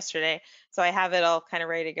client yesterday. So I have it all kind of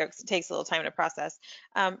ready to go because it takes a little time to process.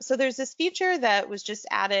 So there's this feature that was just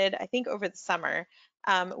added, I think over the summer,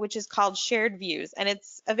 which is called shared views, and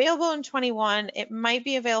it's available in 21. It might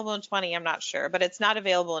be available in 20, I'm not sure, but it's not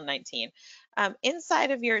available in 19. Inside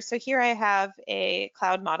of so here I have a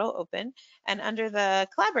cloud model open, and under the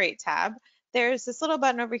Collaborate tab, there's this little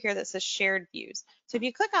button over here that says shared views. So if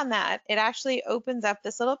you click on that, it actually opens up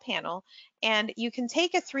this little panel, and you can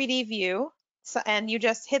take a 3D view, and you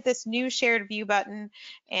just hit this new shared view button,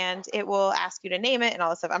 and it will ask you to name it and all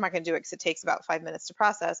this stuff. I'm not going to do it because it takes about 5 minutes to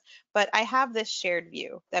process, but I have this shared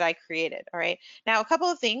view that I created. All right. Now, a couple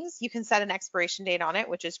of things, you can set an expiration date on it,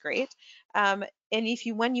 which is great. And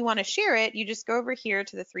when you want to share it, you just go over here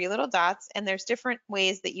to the 3 little dots, and there's different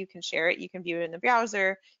ways that you can share it. You can view it in the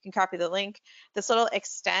browser, you can copy the link. This little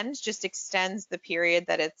extend just extends the period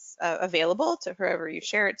that it's available to whoever you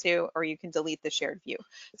share it to, or you can delete the shared view.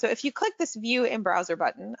 So if you click this view in browser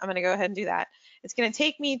button, I'm going to go ahead and do that. It's going to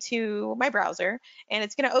take me to my browser, and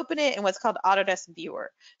it's going to open it in what's called Autodesk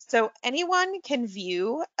Viewer. So anyone can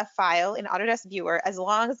view a file in Autodesk Viewer as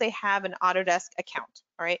long as they have an Autodesk account.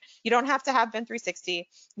 all right? You don't have to have BIM 360,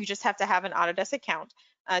 you just have to have an Autodesk account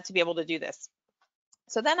to be able to do this.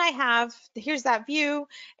 So then I have, here's that view,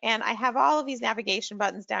 and I have all of these navigation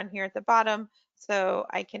buttons down here at the bottom, so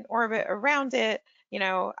I can orbit around it. You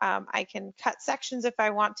know, I can cut sections if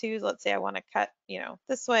I want to. Let's say I want to cut, you know,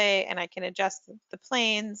 this way, and I can adjust the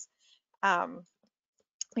planes,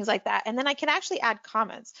 things like that. And then I can actually add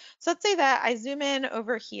comments. So let's say that I zoom in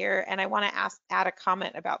over here and I want to add a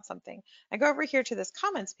comment about something. I go over here to this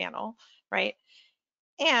comments panel, right?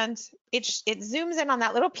 And it zooms in on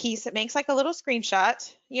that little piece. It makes like a little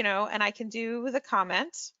screenshot, you know, and I can do the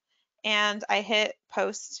comment and I hit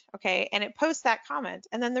post, okay, and it posts that comment.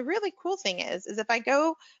 And then the really cool thing is if I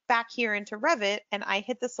go back here into Revit and I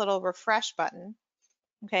hit this little refresh button,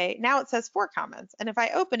 okay, now it says 4 comments. And if I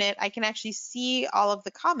open it, I can actually see all of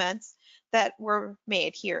the comments that were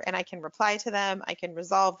made here, and I can reply to them, I can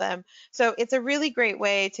resolve them. So it's a really great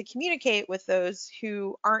way to communicate with those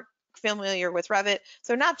who aren't familiar with Revit.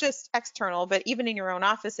 So not just external, but even in your own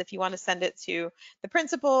office, if you want to send it to the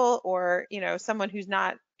principal or, you know, someone who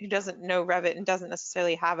doesn't know Revit and doesn't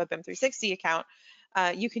necessarily have a BIM 360 account,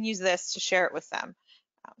 you can use this to share it with them.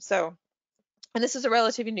 And this is a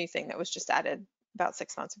relatively new thing that was just added about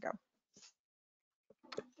 6 months ago.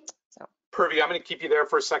 So Purvi, I'm going to keep you there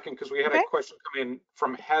for a second because we had a question come in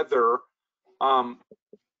from Heather.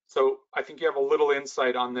 So I think you have a little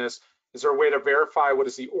insight on this. Is there a way to verify what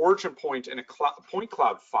is the origin point in a point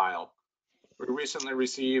cloud file? We recently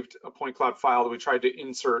received a point cloud file that we tried to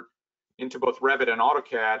insert into both Revit and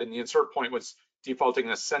AutoCAD, and the insert point was defaulting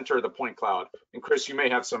in the center of the point cloud. And Chris, you may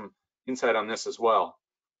have some insight on this as well.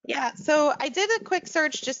 Yeah, so I did a quick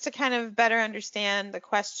search just to kind of better understand the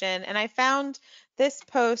question, and I found this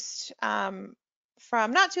post from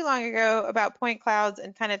not too long ago about point clouds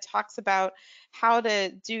and kind of talks about how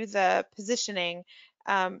to do the positioning.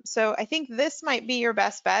 So I think this might be your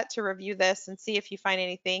best bet to review this and see if you find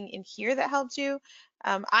anything in here that helps you.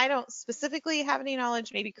 I don't specifically have any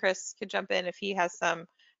knowledge. Maybe Chris could jump in if he has some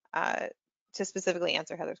to specifically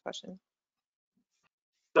answer Heather's question.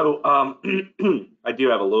 So I do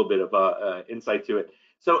have a little bit of insight to it.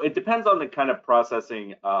 So it depends on the kind of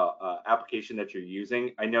processing application that you're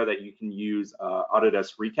using. I know that you can use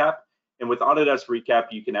Autodesk Recap, and with Autodesk Recap,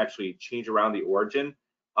 you can actually change around the origin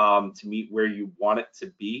to meet where you want it to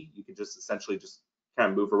be. You can just essentially just kind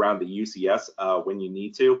of move around the UCS when you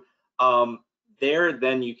need to.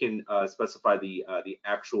 Then you can specify the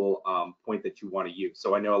actual point that you want to use.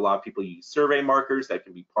 So I know a lot of people use survey markers that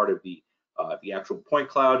can be part of the actual point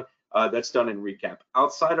cloud. That's done in Recap.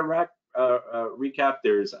 Outside of Recap,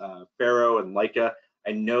 there's Faro and Leica.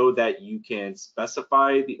 I know that you can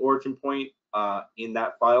specify the origin point in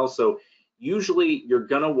that file. So usually you're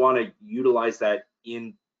gonna want to utilize that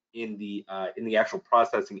in the actual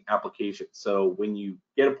processing application. So when you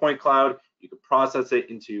get a point cloud, you can process it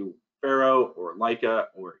into Faro or Leica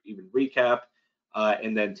or even Recap,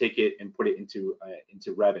 and then take it and put it into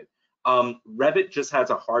Revit. Revit just has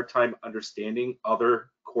a hard time understanding other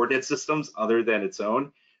coordinate systems other than its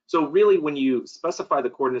own. So really, when you specify the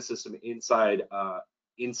coordinate system inside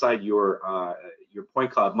your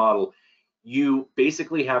point cloud model, you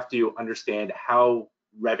basically have to understand how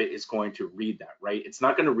Revit is going to read that, right? It's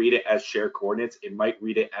not going to read it as shared coordinates. It might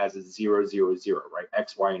read it as a 0, 0, 0, right?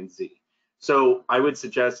 X, Y, and Z. So I would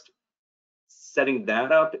suggest setting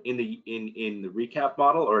that up in the recap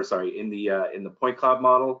model, or sorry, in the point cloud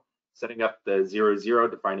model, setting up the 0, 0,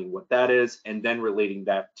 defining what that is, and then relating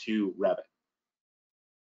that to Revit.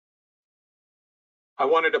 I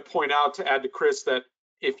wanted to point out, to add to Chris, that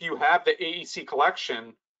if you have the AEC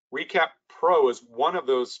collection, Recap Pro is one of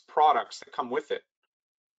those products that come with it.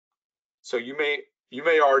 So you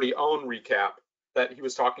may already own Recap that he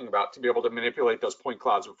was talking about to be able to manipulate those point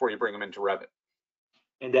clouds before you bring them into Revit.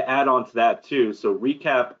 And to add on to that too, so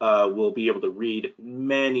Recap will be able to read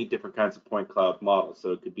many different kinds of point cloud models.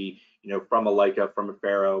 So it could be, from a Leica, from a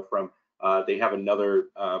Faro, from they have another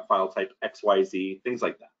file type XYZ, things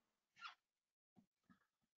like that.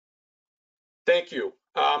 Thank you.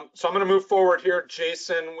 So I'm going to move forward here,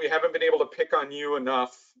 Jason. We haven't been able to pick on you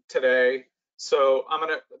enough today, so I'm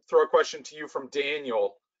going to throw a question to you from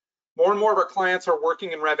Daniel. More and more of our clients are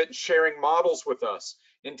working in Revit and sharing models with us.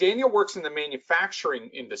 And Daniel works in the manufacturing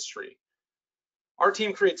industry. Our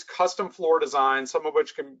team creates custom floor designs, some of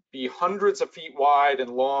which can be hundreds of feet wide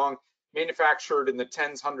and long, manufactured in the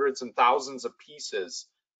tens, hundreds, and thousands of pieces,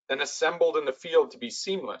 then assembled in the field to be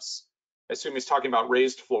seamless. I assume he's talking about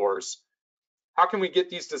raised floors. How can we get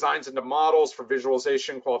these designs into models for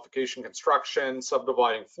visualization, qualification, construction?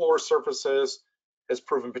 Subdividing floor surfaces has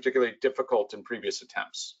proven particularly difficult in previous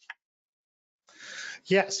attempts.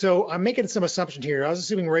 Yeah, so I'm making some assumption here. I was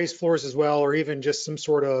assuming raised floors as well, or even just some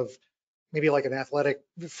sort of maybe like an athletic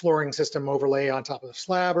flooring system overlay on top of the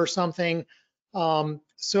slab or something.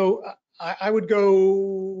 So I would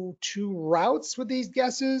go 2 routes with these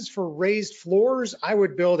guesses. For raised floors, I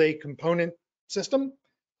would build a component system.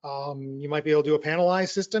 You might be able to do a panelized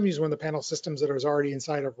system, use one of the panel systems that is already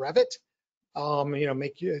inside of Revit.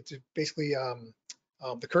 Make it basically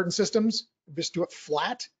the curtain systems, just do it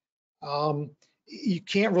flat. You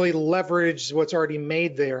can't really leverage what's already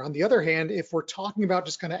made there. On the other hand, if we're talking about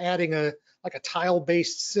just kind of adding a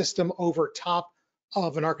tile-based system over top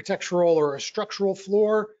of an architectural or a structural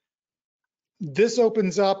floor, this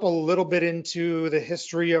opens up a little bit into the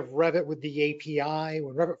history of Revit with the API.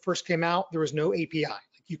 When Revit first came out, there was no API.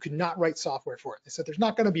 You could not write software for it. They said there's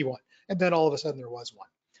not going to be one, and then all of a sudden there was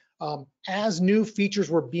one. As new features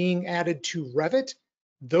were being added to Revit,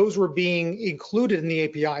 those were being included in the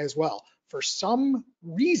API as well. For some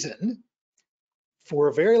reason, for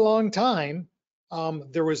a very long time,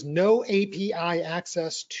 there was no API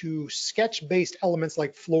access to sketch-based elements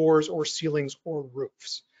like floors or ceilings or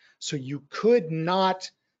roofs. So you could not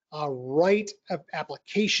write an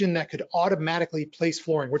application that could automatically place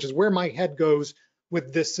flooring, which is where my head goes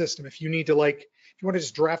with this system. If you need to if you want to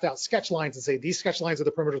just draft out sketch lines and say, these sketch lines are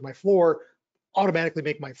the perimeters of my floor, automatically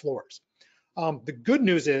make my floors. The good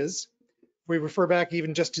news is, we refer back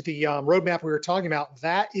even just to the roadmap we were talking about,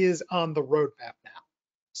 that is on the roadmap now.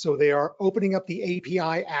 So they are opening up the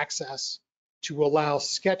API access to allow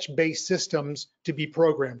sketch-based systems to be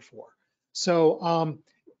programmed for. So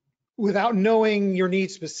without knowing your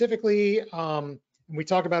needs specifically, and we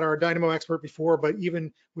talked about our Dynamo expert before, but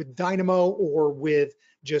even with Dynamo or with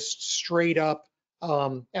just straight up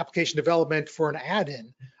application development for an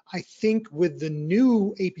add-in, I think with the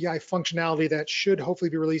new API functionality that should hopefully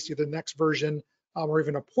be released either the next version or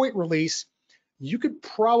even a point release, you could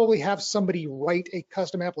probably have somebody write a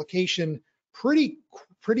custom application pretty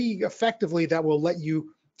effectively that will let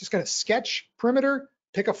you just kind of sketch perimeter,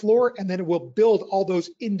 pick a floor, and then it will build all those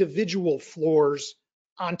individual floors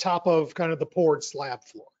on top of kind of the poured slab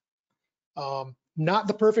floor. Not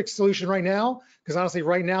the perfect solution right now, because honestly,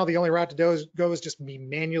 right now, the only route to go is just be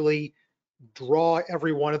manually draw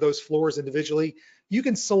every one of those floors individually. You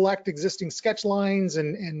can select existing sketch lines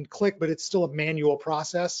and click, but it's still a manual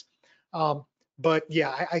process. But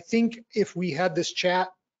yeah, I think if we had this chat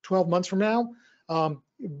 12 months from now,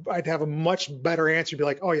 I'd have a much better answer. Be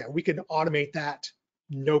like, oh yeah, we can automate that,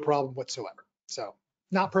 no problem whatsoever. So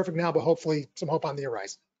not perfect now, but hopefully some hope on the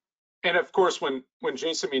horizon. And of course, when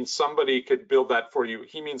Jason means somebody could build that for you,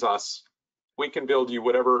 he means us. We can build you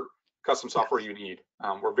whatever custom software you need.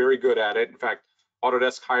 We're very good at it. In fact,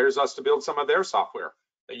 Autodesk hires us to build some of their software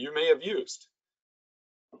that you may have used.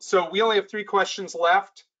 So we only have 3 questions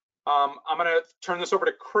left. I'm going to turn this over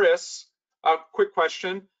to Chris. Quick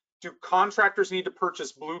question. Do contractors need to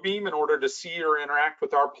purchase Bluebeam in order to see or interact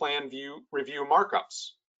with our plan view review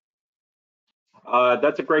markups?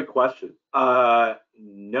 That's a great question.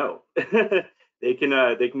 No. They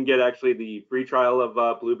can get actually the free trial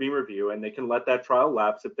of Bluebeam Review, and they can let that trial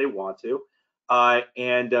lapse if they want to.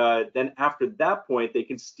 Then after that point, they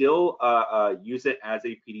can still use it as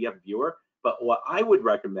a PDF viewer. But what I would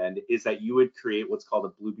recommend is that you would create what's called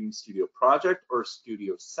a Bluebeam Studio project or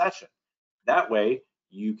studio session. That way,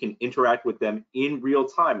 you can interact with them in real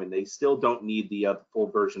time, and they still don't need the full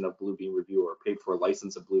version of Bluebeam Review or paid for a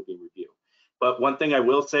license of Bluebeam Review. But one thing I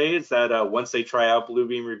will say is that once they try out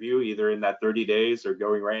Bluebeam Review, either in that 30 days or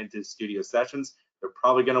going right into studio sessions, they're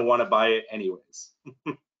probably going to want to buy it anyways.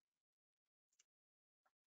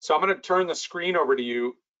 So I'm going to turn the screen over to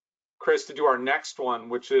you, Chris, to do our next one,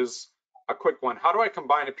 which is a quick one. How do I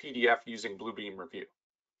combine a PDF using Bluebeam Review?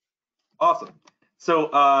 Awesome. So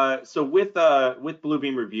with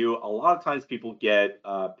Bluebeam Review, a lot of times people get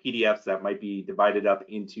PDFs that might be divided up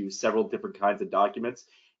into several different kinds of documents,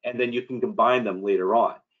 and then you can combine them later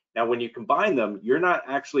on. Now, when you combine them, you're not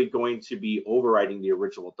actually going to be overwriting the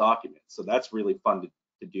original document. So that's really fun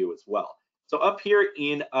to do as well. So up here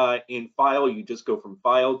in File, you just go from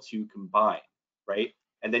File to Combine, right?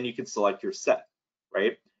 And then you can select your set,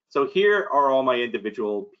 right? So here are all my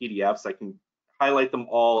individual PDFs. I can highlight them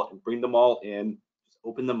all and bring them all in, just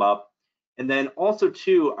open them up. And then also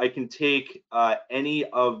too, I can take any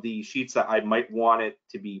of the sheets that I might want it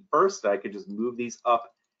to be first. I could just move these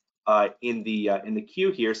up in the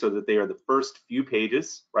queue here so that they are the first few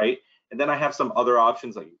pages, right? And then I have some other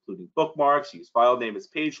options like including bookmarks, use file name as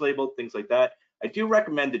page label, things like that. I do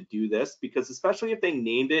recommend to do this because especially if they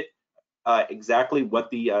named it exactly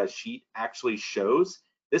what the sheet actually shows,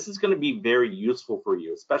 this is going to be very useful for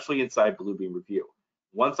you, especially inside Bluebeam Review.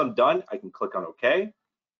 Once I'm done, I can click on OK. It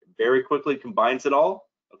very quickly combines it all,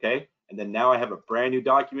 okay? And then now I have a brand new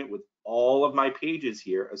document with all of my pages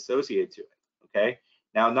here associated to it, okay?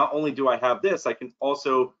 Now, not only do I have this, I can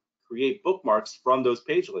also create bookmarks from those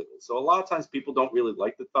page labels. So a lot of times people don't really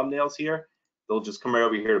like the thumbnails here. They'll just come right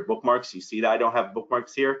over here to bookmarks. You see that I don't have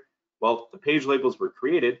bookmarks here? Well, the page labels were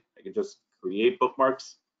created. I can just create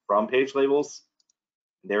bookmarks from page labels.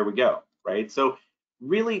 There we go, right? So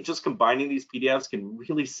really just combining these PDFs can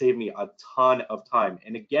really save me a ton of time.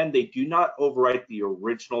 And again, they do not overwrite the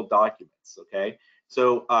original documents, okay?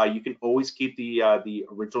 So you can always keep the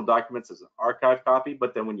original documents as an archive copy,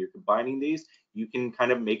 but then when you're combining these, you can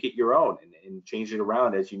kind of make it your own and change it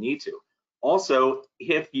around as you need to. Also,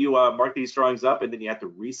 if you mark these drawings up and then you have to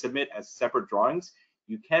resubmit as separate drawings,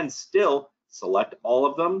 you can still select all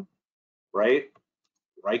of them, right?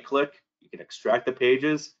 Right-click, you can extract the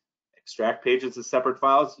pages, extract pages as separate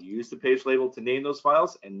files, use the page label to name those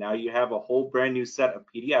files, and now you have a whole brand new set of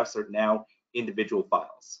PDFs that are now individual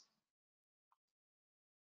files.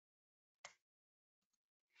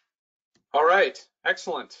 All right,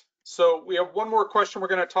 excellent. So we have one more question we're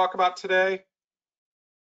going to talk about today.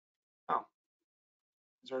 Oh,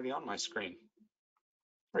 it's already on my screen.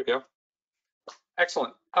 There we go.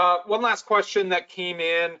 Excellent. One last question that came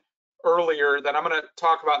in earlier that I'm going to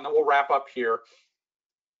talk about, and then we'll wrap up here.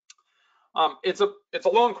 It's a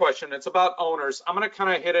long question. It's about owners. I'm going to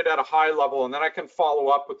kind of hit it at a high level, and then I can follow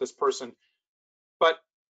up with this person. But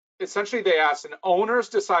essentially, they asked, and owners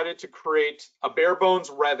decided to create a bare bones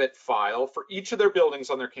Revit file for each of their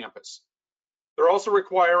buildings on their campus. They're also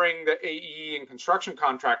requiring the AE and construction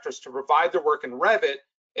contractors to provide their work in Revit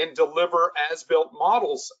and deliver as-built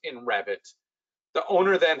models in Revit. The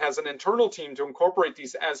owner then has an internal team to incorporate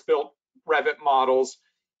these as-built Revit models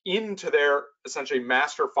into their essentially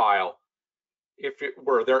master file, if it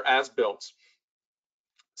were their as-built,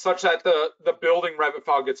 such that the building Revit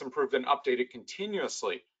file gets improved and updated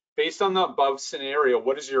continuously. Based on the above scenario,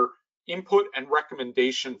 what is your input and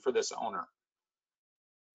recommendation for this owner?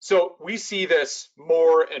 So we see this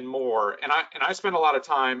more and more, and I spend a lot of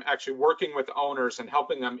time actually working with owners and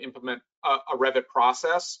helping them implement a Revit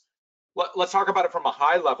process. Let's talk about it from a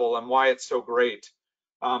high level and why it's so great.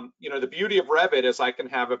 You know, the beauty of Revit is I can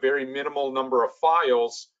have a very minimal number of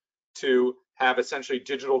files to have essentially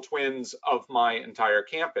digital twins of my entire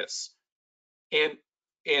campus. And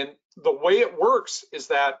the way it works is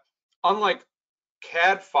that unlike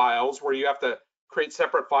CAD files where you have to create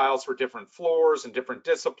separate files for different floors and different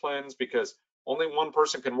disciplines because only one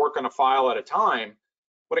person can work on a file at a time,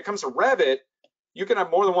 when it comes to Revit, you can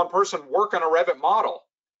have more than one person work on a Revit model.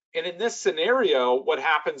 And in this scenario, what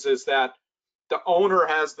happens is that the owner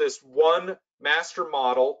has this one master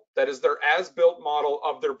model that is their as-built model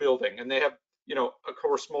of their building, and they have, you know, of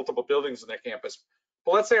course, multiple buildings in their campus.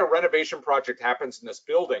 But let's say a renovation project happens in this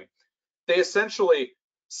building. They essentially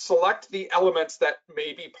select the elements that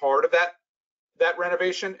may be part of that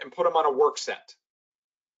renovation and put them on a work set.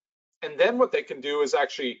 And then what they can do is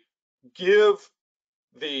actually give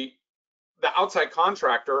the outside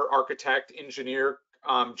contractor, architect, engineer,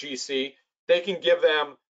 GC, they can give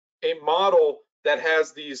them a model that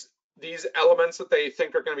has these elements that they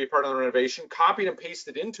think are going to be part of the renovation, copied and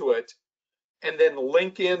pasted into it, and then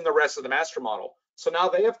link in the rest of the master model. So now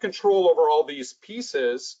they have control over all these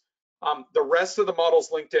pieces. The rest of the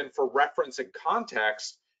model's linked in for reference and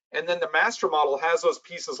context, and then the master model has those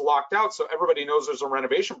pieces locked out so everybody knows there's a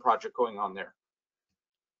renovation project going on there.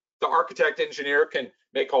 The architect engineer can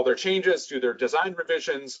make all their changes, do their design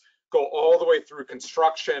revisions, go all the way through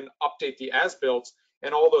construction, update the as-built,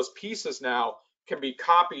 and all those pieces now can be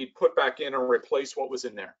copied, put back in, and replace what was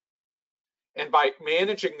in there. And by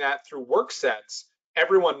managing that through work sets,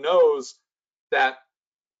 everyone knows that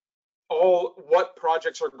what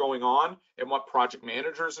projects are going on and what project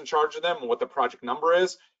manager is in charge of them and what the project number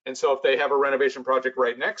is. And so if they have a renovation project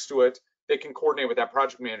right next to it, they can coordinate with that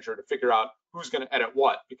project manager to figure out who's going to edit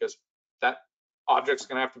what, because that object's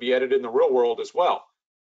going to have to be edited in the real world as well.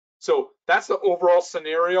 So that's the overall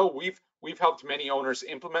scenario. We've helped many owners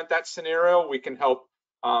implement that scenario. We can help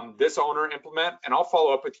this owner implement, and I'll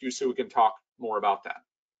follow up with you so we can talk more about that.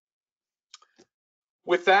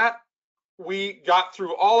 With that, we got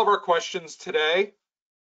through all of our questions today.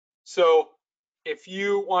 So if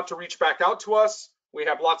you want to reach back out to us, we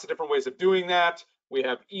have lots of different ways of doing that. We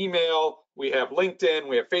have email, we have LinkedIn,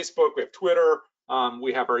 we have Facebook, we have Twitter,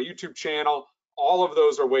 we have our YouTube channel. All of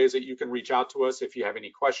those are ways that you can reach out to us if you have any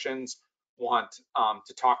questions, want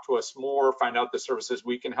to talk to us more, find out the services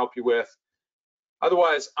we can help you with.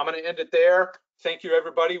 Otherwise, I'm going to end it there. Thank you,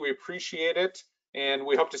 everybody. We appreciate it, and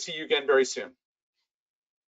we hope to see you again very soon.